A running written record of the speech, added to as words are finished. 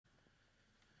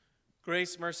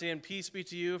Grace, mercy, and peace be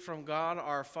to you from God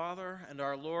our Father and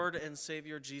our Lord and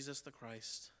Savior Jesus the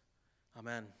Christ.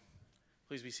 Amen.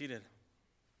 Please be seated.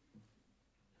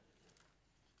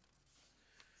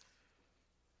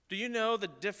 Do you know the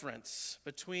difference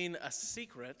between a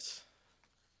secret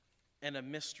and a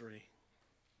mystery?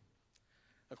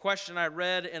 A question I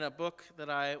read in a book that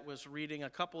I was reading a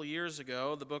couple years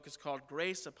ago. The book is called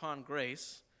Grace Upon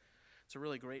Grace. It's a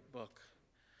really great book.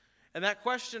 And that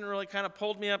question really kind of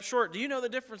pulled me up short. Do you know the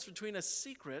difference between a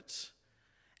secret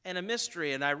and a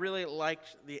mystery? And I really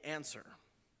liked the answer.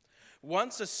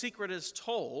 Once a secret is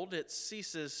told, it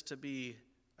ceases to be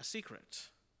a secret.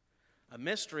 A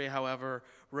mystery, however,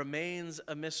 remains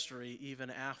a mystery even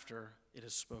after it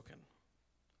is spoken.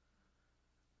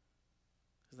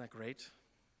 Isn't that great?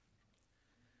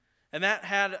 And that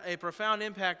had a profound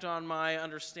impact on my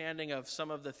understanding of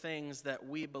some of the things that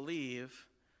we believe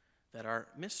that are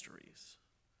mysteries.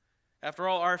 After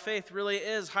all, our faith really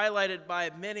is highlighted by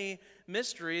many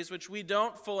mysteries which we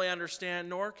don't fully understand,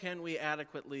 nor can we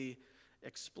adequately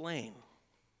explain.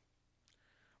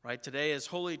 Right? Today is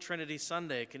Holy Trinity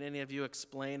Sunday. Can any of you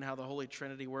explain how the Holy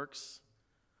Trinity works?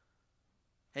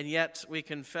 And yet we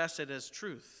confess it as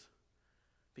truth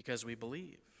because we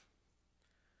believe.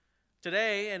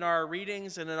 Today, in our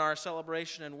readings and in our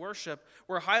celebration and worship,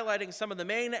 we're highlighting some of the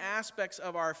main aspects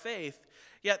of our faith,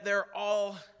 yet they're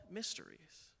all mysteries.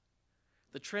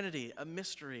 The Trinity, a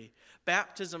mystery.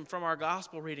 Baptism from our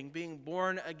gospel reading, being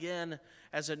born again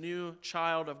as a new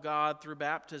child of God through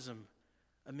baptism,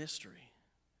 a mystery.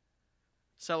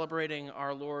 Celebrating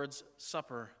our Lord's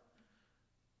Supper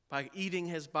by eating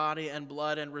his body and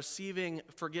blood and receiving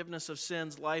forgiveness of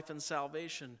sins, life, and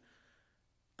salvation,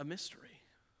 a mystery.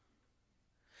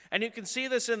 And you can see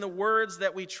this in the words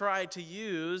that we try to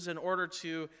use in order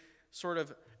to sort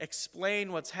of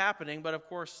explain what's happening, but of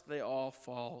course they all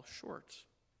fall short.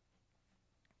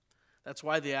 That's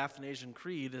why the Athanasian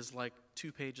Creed is like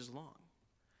 2 pages long.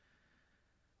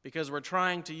 Because we're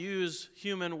trying to use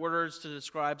human words to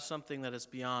describe something that is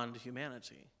beyond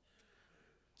humanity,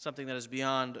 something that is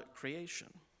beyond creation.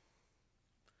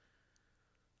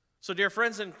 So, dear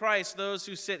friends in Christ, those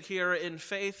who sit here in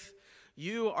faith,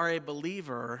 you are a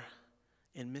believer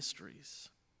in mysteries,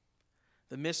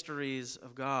 the mysteries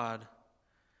of God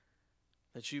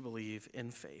that you believe in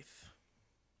faith.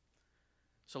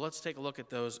 So let's take a look at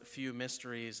those few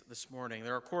mysteries this morning.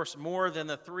 There are, of course, more than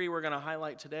the 3 we're going to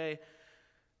highlight today,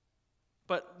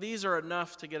 but these are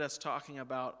enough to get us talking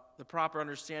about the proper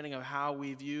understanding of how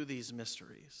we view these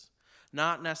mysteries,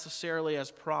 not necessarily as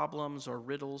problems or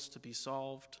riddles to be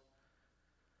solved,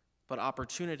 but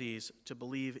opportunities to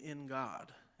believe in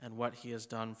God and what he has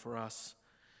done for us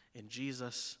in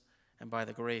Jesus and by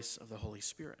the grace of the Holy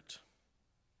Spirit.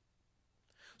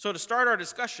 So to start our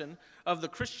discussion of the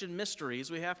Christian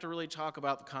mysteries, we have to really talk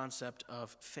about the concept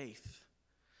of faith.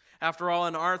 After all,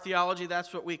 in our theology,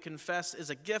 that's what we confess is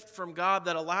a gift from God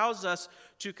that allows us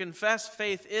to confess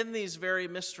faith in these very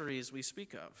mysteries we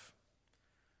speak of.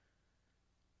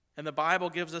 And the Bible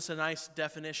gives us a nice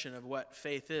definition of what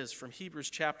faith is. From Hebrews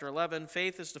chapter 11,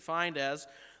 faith is defined as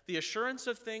the assurance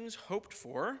of things hoped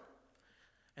for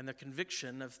and the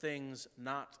conviction of things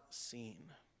not seen.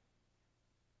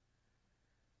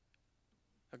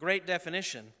 A great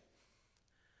definition,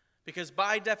 because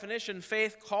by definition,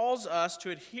 faith calls us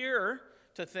to adhere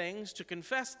to things, to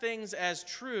confess things as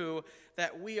true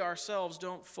that we ourselves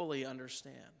don't fully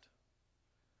understand.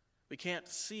 We can't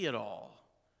see it all.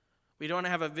 We don't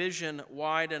have a vision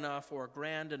wide enough or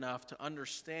grand enough to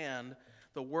understand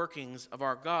the workings of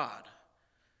our God.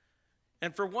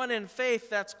 And for one in faith,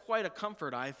 that's quite a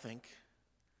comfort, I think.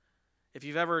 If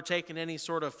you've ever taken any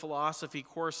sort of philosophy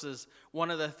courses,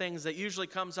 one of the things that usually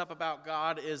comes up about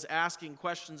God is asking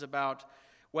questions about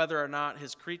whether or not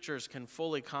his creatures can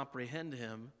fully comprehend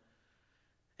him.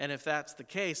 And if that's the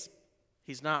case,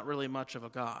 he's not really much of a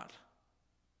God,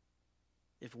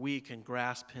 if we can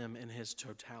grasp him in his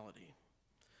totality.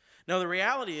 No, the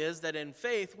reality is that in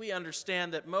faith, we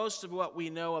understand that most of what we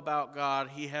know about God,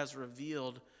 he has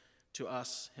revealed to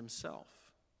us himself.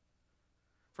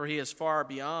 For he is far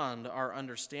beyond our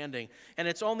understanding. And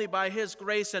it's only by his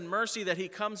grace and mercy that he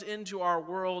comes into our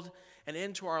world and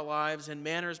into our lives in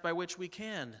manners by which we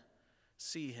can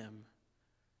see him,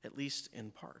 at least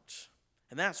in part.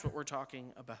 And that's what we're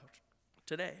talking about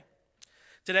today.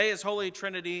 Today is Holy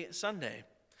Trinity Sunday.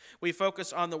 We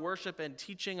focus on the worship and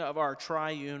teaching of our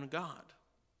triune God.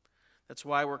 That's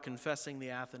why we're confessing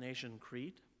the Athanasian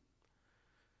Creed,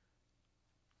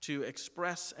 to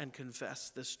express and confess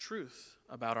this truth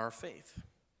about our faith.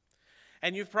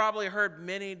 And you've probably heard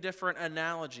many different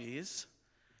analogies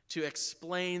to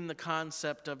explain the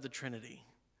concept of the Trinity.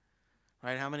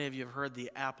 Right? How many of you have heard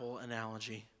the apple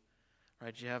analogy?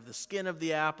 Right? You have the skin of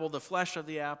the apple, the flesh of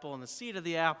the apple, and the seed of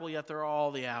the apple, yet they're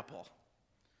all the apple.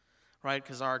 Right?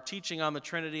 Because our teaching on the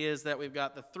Trinity is that we've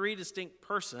got the three distinct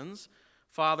persons,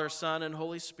 Father, Son, and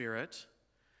Holy Spirit,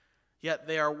 yet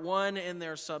they are one in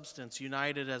their substance,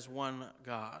 united as one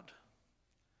God.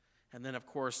 And then, of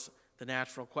course, the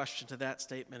natural question to that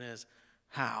statement is,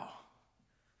 how?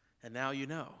 And now you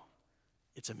know,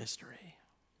 it's a mystery.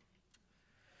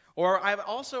 Or I've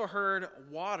also heard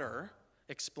water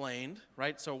explained,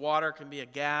 right? So water can be a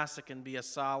gas, it can be a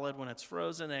solid when it's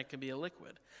frozen, and it can be a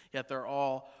liquid. Yet they're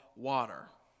all water.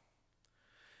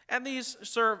 And these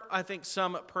serve, I think,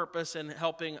 some purpose in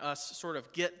helping us sort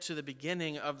of get to the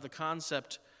beginning of the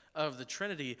concept of the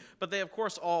Trinity. But they, of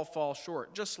course, all fall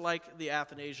short, just like the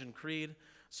Athanasian Creed.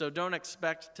 So don't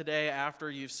expect today, after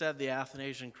you've said the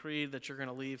Athanasian Creed, that you're going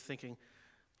to leave thinking,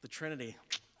 the Trinity,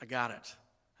 I got it.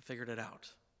 I figured it out.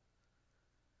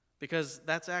 Because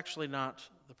that's actually not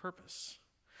the purpose.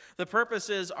 The purpose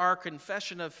is our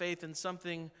confession of faith in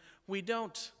something we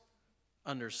don't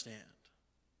understand,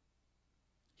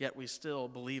 yet we still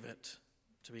believe it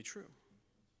to be true.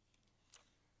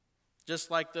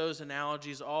 Just like those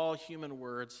analogies, all human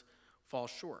words fall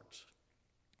short.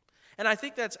 And I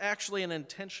think that's actually an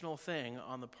intentional thing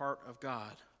on the part of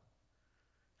God.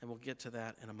 And we'll get to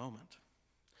that in a moment.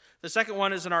 The second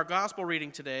one is in our gospel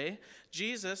reading today.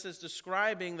 Jesus is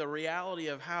describing the reality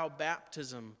of how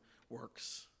baptism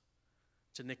works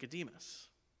to Nicodemus.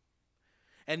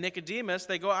 And Nicodemus,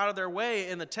 they go out of their way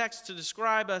in the text to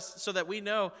describe us so that we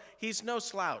know he's no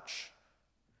slouch.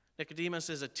 Nicodemus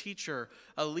is a teacher,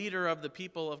 a leader of the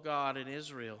people of God in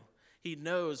Israel. He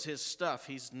knows his stuff.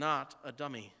 He's not a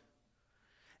dummy.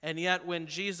 And yet when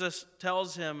Jesus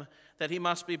tells him that he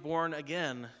must be born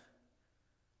again,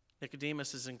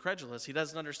 Nicodemus is incredulous. He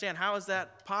doesn't understand. How is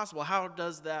that possible? How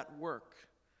does that work?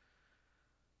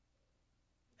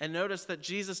 And notice that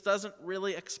Jesus doesn't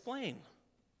really explain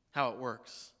how it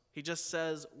works. He just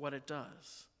says what it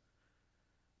does.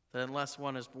 That unless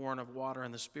one is born of water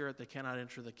and the Spirit, they cannot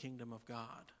enter the kingdom of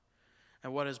God.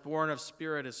 And what is born of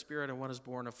spirit is spirit, and what is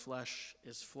born of flesh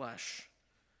is flesh.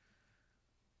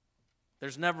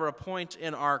 There's never a point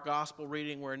in our gospel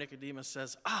reading where Nicodemus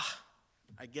says,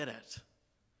 I get it.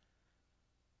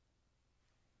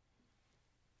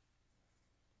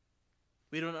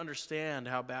 We don't understand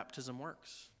how baptism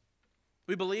works.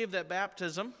 We believe that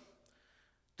baptism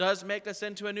does make us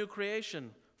into a new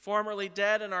creation, formerly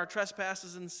dead in our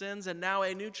trespasses and sins, and now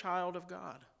a new child of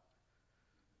God,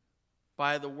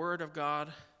 by the word of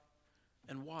God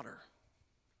and water.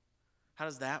 How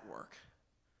does that work?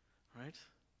 Right?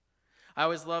 I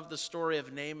always love the story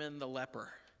of Naaman the leper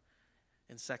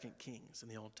in 2 Kings in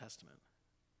the Old Testament.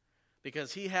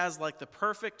 Because he has like the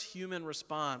perfect human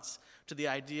response to the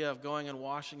idea of going and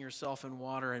washing yourself in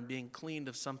water and being cleaned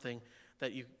of something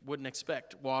that you wouldn't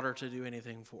expect water to do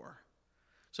anything for.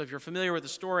 So if you're familiar with the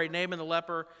story, Naaman the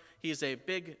leper, he's a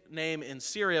big name in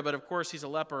Syria, but of course he's a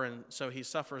leper, and so he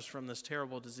suffers from this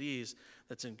terrible disease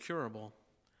that's incurable.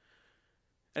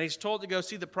 And he's told to go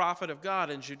see the prophet of God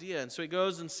in Judea. And so he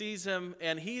goes and sees him,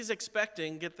 and he's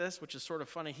expecting, get this, which is sort of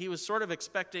funny, he was sort of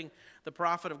expecting the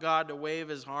prophet of God to wave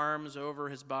his arms over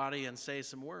his body and say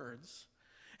some words.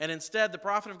 And instead, the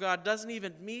prophet of God doesn't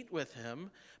even meet with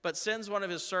him, but sends one of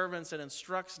his servants and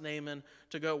instructs Naaman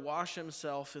to go wash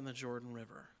himself in the Jordan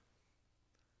River.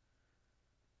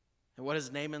 And what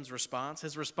is Naaman's response?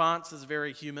 His response is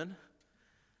very human.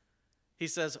 He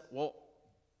says, well,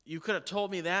 you could have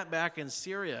told me that back in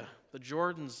Syria. The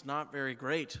Jordan's not very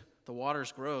great. The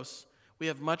water's gross. We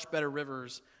have much better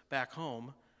rivers back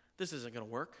home. This isn't going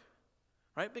to work,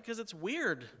 right? Because it's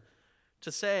weird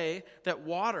to say that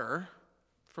water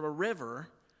from a river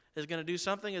is going to do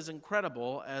something as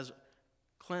incredible as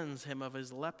cleanse him of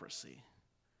his leprosy.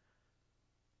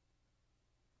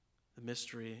 The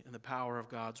mystery and the power of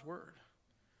God's word.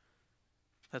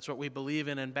 That's what we believe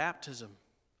in baptism.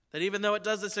 That even though it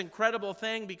does this incredible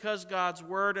thing because God's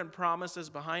word and promise is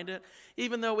behind it,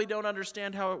 even though we don't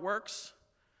understand how it works,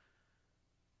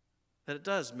 that it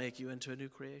does make you into a new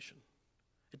creation.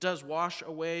 It does wash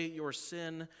away your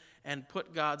sin and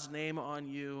put God's name on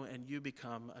you, and you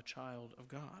become a child of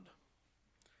God.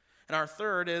 And our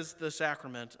third is the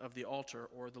sacrament of the altar,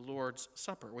 or the Lord's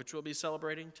Supper, which we'll be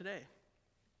celebrating today.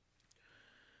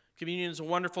 Communion is a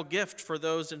wonderful gift for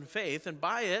those in faith, and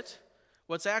by it,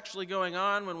 what's actually going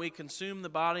on when we consume the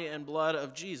body and blood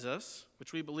of Jesus,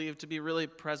 which we believe to be really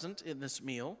present in this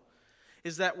meal,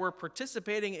 is that we're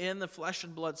participating in the flesh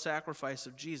and blood sacrifice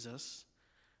of Jesus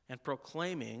and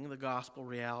proclaiming the gospel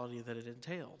reality that it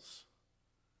entails.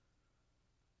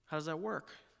 How does that work?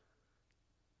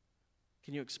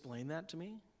 Can you explain that to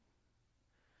me?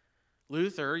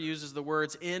 Luther uses the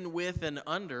words in, with, and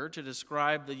under to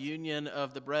describe the union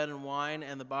of the bread and wine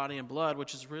and the body and blood,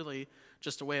 which is really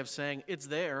just a way of saying it's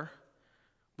there,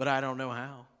 but I don't know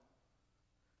how.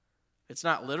 It's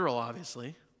not literal,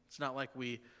 obviously. It's not like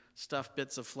we stuff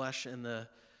bits of flesh in the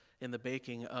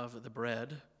baking of the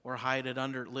bread or hide it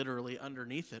literally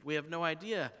underneath it. We have no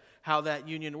idea how that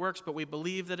union works, but we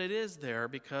believe that it is there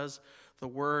because the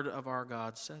word of our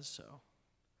God says so.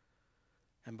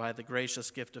 And by the gracious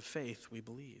gift of faith, we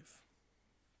believe.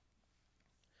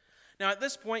 Now, at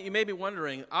this point, you may be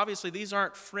wondering, obviously, these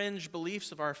aren't fringe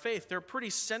beliefs of our faith. They're pretty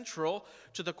central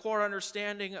to the core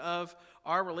understanding of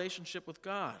our relationship with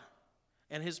God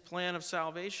and his plan of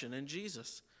salvation in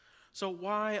Jesus. So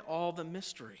why all the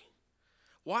mystery?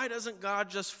 Why doesn't God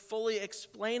just fully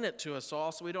explain it to us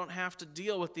all so we don't have to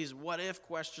deal with these what-if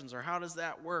questions or how does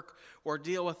that work or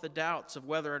deal with the doubts of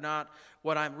whether or not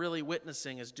what I'm really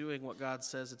witnessing is doing what God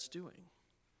says it's doing?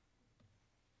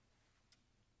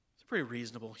 It's a pretty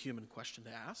reasonable human question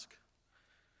to ask.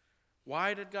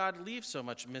 Why did God leave so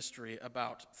much mystery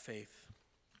about faith?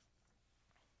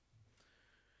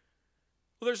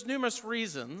 Well, there's numerous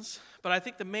reasons, but I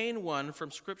think the main one from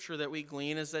Scripture that we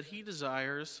glean is that he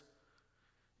desires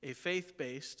a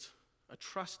faith-based, a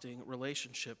trusting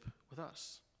relationship with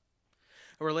us.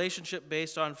 A relationship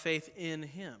based on faith in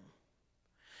him.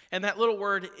 And that little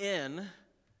word in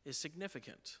is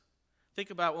significant. Think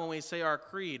about when we say our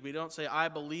creed. We don't say, I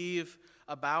believe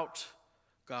about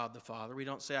God the Father. We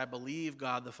don't say, I believe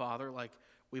God the Father like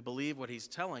we believe what he's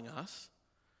telling us.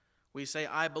 We say,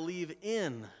 I believe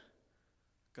in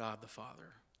God the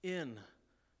Father, in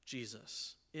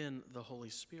Jesus, in the Holy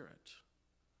Spirit.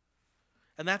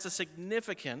 And that's a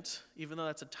significant, even though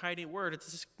that's a tiny word,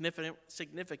 it's a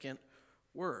significant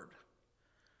word.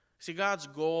 See, God's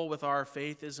goal with our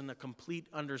faith isn't a complete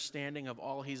understanding of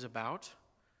all he's about.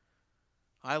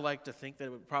 I like to think that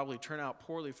it would probably turn out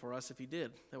poorly for us if he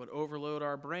did. That would overload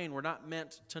our brain. We're not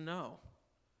meant to know.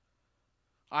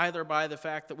 Either by the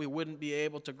fact that we wouldn't be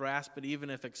able to grasp it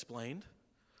even if explained,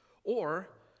 or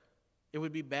it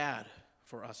would be bad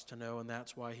for us to know, and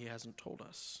that's why he hasn't told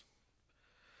us.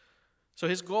 So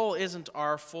his goal isn't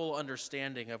our full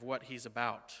understanding of what he's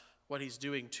about, what he's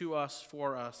doing to us,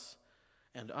 for us,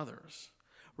 and others.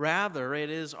 Rather, it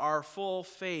is our full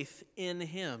faith in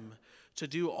him to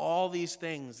do all these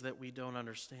things that we don't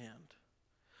understand.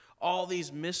 All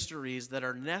these mysteries that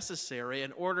are necessary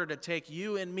in order to take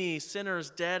you and me,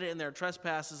 sinners dead in their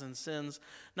trespasses and sins,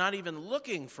 not even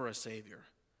looking for a Savior,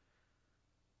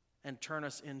 and turn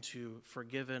us into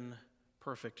forgiven,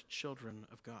 perfect children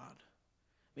of God.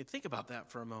 I mean, think about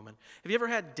that for a moment. Have you ever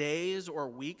had days or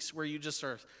weeks where you just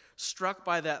are struck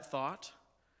by that thought?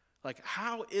 Like,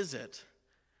 how is it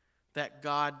that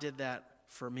God did that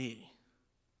for me?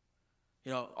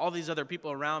 You know, all these other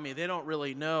people around me, they don't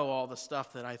really know all the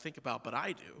stuff that I think about, but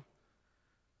I do.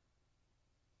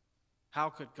 How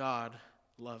could God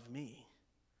love me?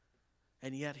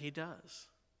 And yet he does.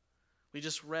 We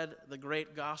just read the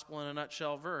great gospel in a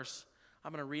nutshell verse.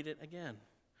 I'm going to read it again.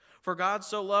 For God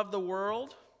so loved the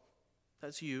world,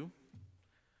 that's you,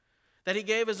 that he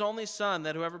gave his only Son,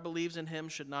 that whoever believes in him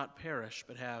should not perish,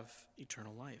 but have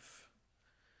eternal life.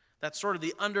 That's sort of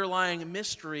the underlying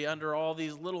mystery under all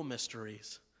these little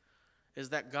mysteries, is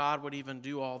that God would even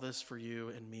do all this for you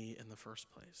and me in the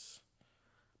first place.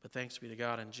 But thanks be to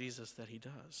God and Jesus that he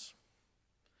does.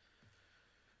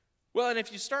 Well, and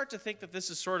if you start to think that this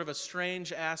is sort of a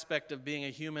strange aspect of being a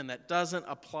human that doesn't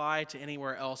apply to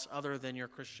anywhere else other than your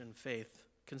Christian faith,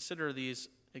 consider these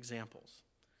examples.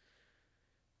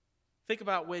 Think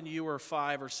about when you were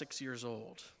 5 or 6 years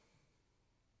old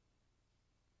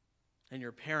and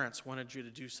your parents wanted you to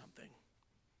do something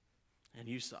and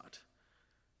you thought,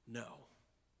 no,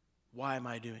 why am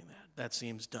I doing that? That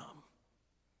seems dumb.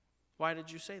 Why did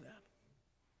you say that?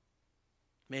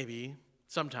 Maybe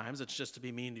sometimes it's just to be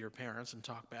mean to your parents and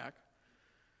talk back,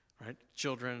 right?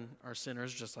 Children are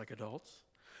sinners just like adults.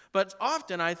 But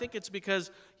often I think it's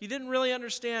because you didn't really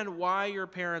understand why your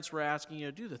parents were asking you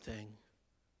to do the thing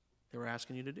they were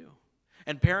asking you to do.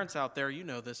 And parents out there, you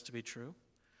know this to be true,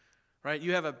 right?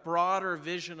 You have a broader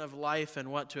vision of life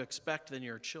and what to expect than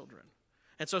your children.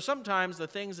 And so sometimes the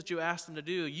things that you ask them to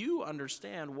do, you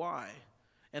understand why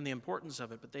and the importance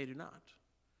of it, but they do not.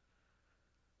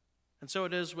 And so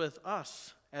it is with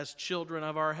us as children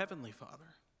of our Heavenly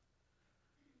Father.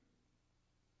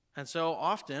 And so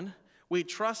often we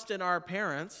trust in our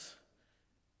parents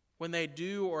when they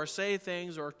do or say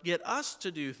things or get us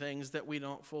to do things that we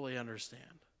don't fully understand.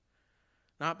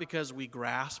 Not because we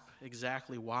grasp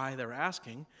exactly why they're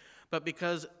asking, but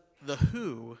because the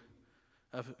who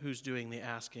of who's doing the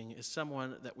asking is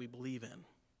someone that we believe in,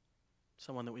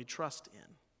 someone that we trust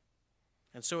in.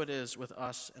 And so it is with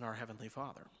us and our Heavenly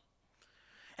Father.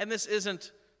 And this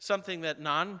isn't something that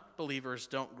non-believers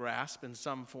don't grasp in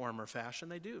some form or fashion.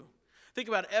 They do. Think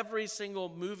about every single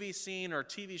movie scene or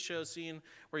TV show scene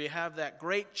where you have that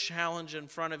great challenge in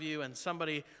front of you and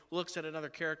somebody looks at another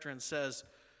character and says,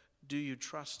 "Do you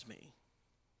trust me?"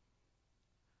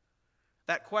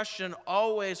 That question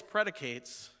always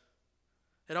predicates,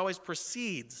 it always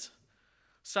precedes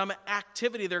some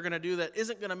activity they're going to do that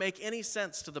isn't going to make any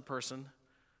sense to the person,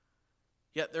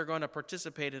 yet they're going to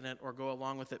participate in it or go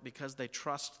along with it because they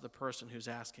trust the person who's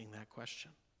asking that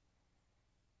question.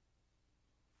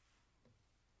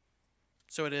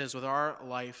 So it is with our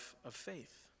life of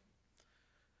faith.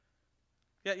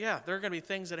 Yeah, there are going to be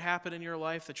things that happen in your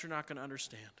life that you're not going to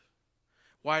understand.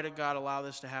 Why did God allow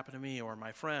this to happen to me or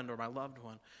my friend or my loved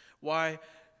one?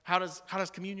 How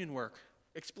does communion work?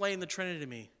 Explain the Trinity to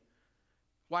me.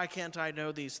 Why can't I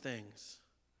know these things?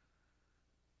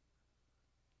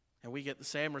 And we get the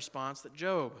same response that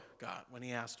Job got when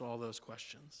he asked all those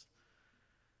questions,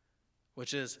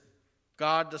 which is,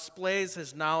 God displays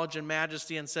his knowledge and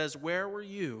majesty and says, "Where were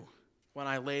you when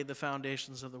I laid the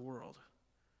foundations of the world?"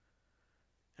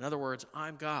 In other words,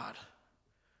 I'm God.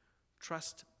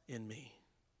 Trust in me.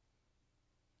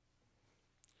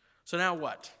 So now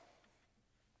what?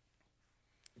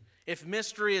 If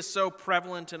mystery is so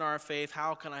prevalent in our faith,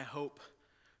 how can I hope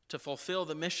to fulfill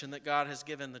the mission that God has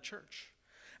given the church?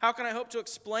 How can I hope to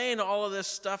explain all of this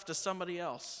stuff to somebody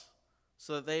else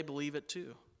so that they believe it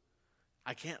too?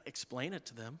 I can't explain it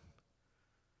to them.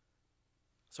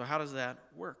 So how does that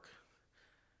work?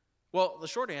 Well, the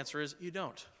short answer is you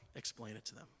don't explain it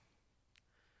to them.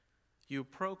 You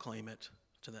proclaim it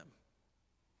to them.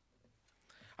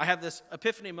 I had this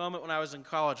epiphany moment when I was in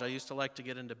college. I used to like to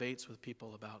get in debates with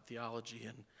people about theology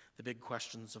and the big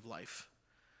questions of life.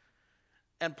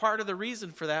 And part of the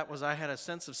reason for that was I had a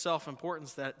sense of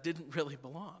self-importance that didn't really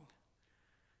belong.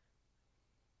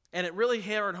 And it really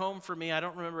hammered home for me. I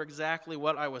don't remember exactly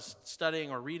what I was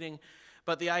studying or reading,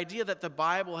 but the idea that the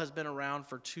Bible has been around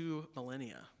for 2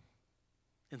 millennia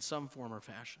in some form or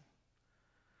fashion.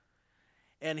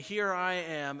 And here I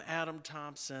am, Adam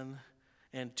Thompson,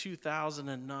 in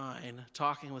 2009,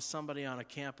 talking with somebody on a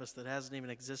campus that hasn't even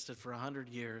existed for 100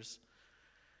 years,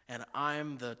 and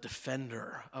I'm the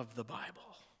defender of the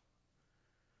Bible.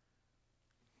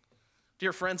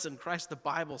 Dear friends in Christ, the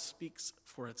Bible speaks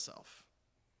for itself.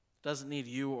 It doesn't need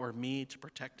you or me to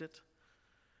protect it.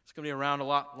 It's going to be around a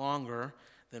lot longer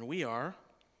than we are.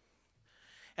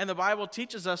 And the Bible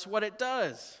teaches us what it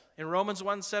does. In Romans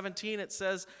 1:17, it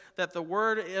says that the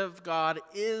word of God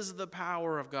is the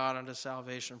power of God unto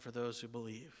salvation for those who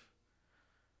believe.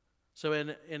 So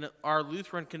in our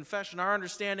Lutheran confession, our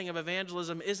understanding of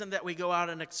evangelism isn't that we go out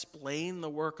and explain the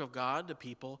work of God to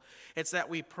people. It's that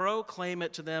we proclaim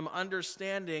it to them,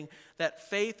 understanding that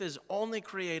faith is only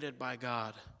created by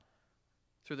God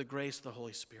through the grace of the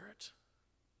Holy Spirit.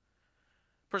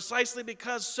 Precisely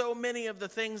because so many of the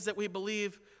things that we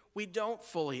believe we don't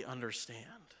fully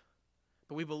understand.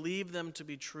 But we believe them to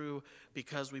be true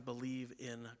because we believe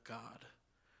in God,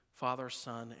 Father,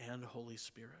 Son, and Holy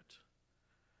Spirit.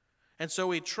 And so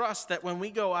we trust that when we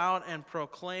go out and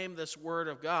proclaim this word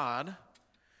of God,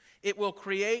 it will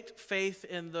create faith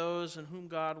in those in whom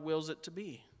God wills it to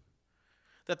be.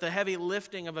 That the heavy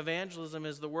lifting of evangelism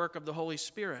is the work of the Holy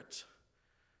Spirit.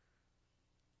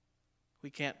 We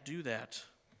can't do that.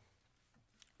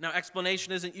 Now,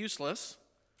 explanation isn't useless.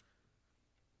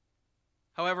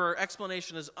 However,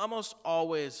 explanation is almost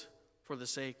always for the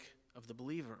sake of the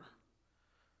believer,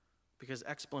 because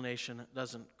explanation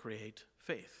doesn't create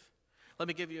faith. Let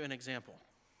me give you an example.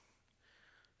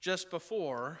 Just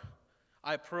before,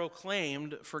 I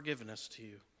proclaimed forgiveness to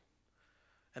you.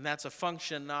 And that's a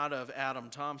function not of Adam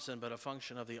Thompson, but a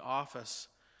function of the office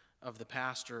of the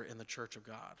pastor in the Church of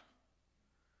God.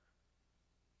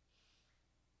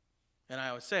 And I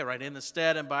always say, right, in the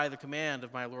stead and by the command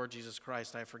of my Lord Jesus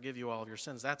Christ, I forgive you all of your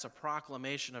sins. That's a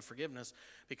proclamation of forgiveness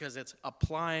because it's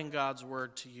applying God's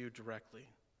word to you directly.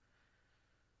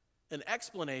 An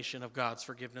explanation of God's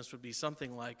forgiveness would be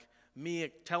something like me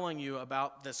telling you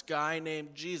about this guy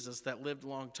named Jesus that lived a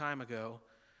long time ago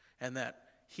and that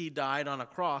he died on a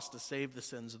cross to save the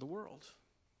sins of the world.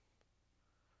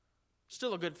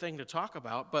 Still a good thing to talk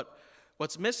about, but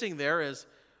what's missing there is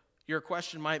your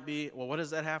question might be, well, what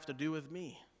does that have to do with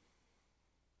me?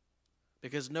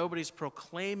 Because nobody's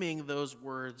proclaiming those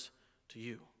words to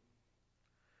you.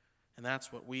 And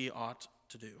that's what we ought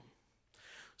to do.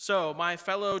 So, my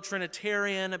fellow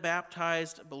Trinitarian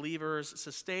baptized believers,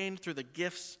 sustained through the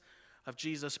gifts of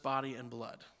Jesus' body and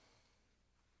blood.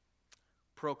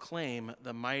 Proclaim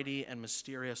the mighty and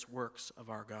mysterious works of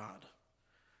our God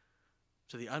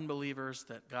to the unbelievers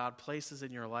that God places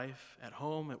in your life, at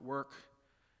home, at work,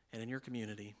 and in your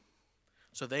community,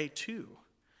 so they too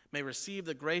may receive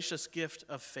the gracious gift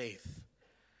of faith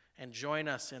and join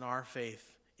us in our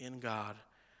faith in God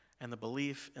and the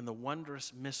belief in the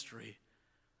wondrous mystery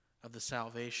of the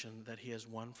salvation that he has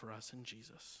won for us in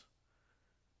Jesus.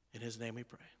 In his name we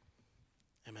pray.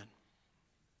 Amen.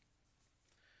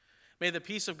 May the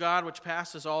peace of God, which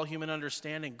passes all human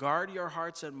understanding, guard your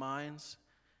hearts and minds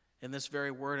in this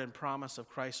very word and promise of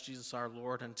Christ Jesus our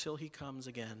Lord until he comes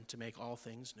again to make all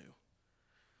things new.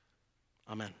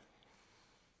 Amen.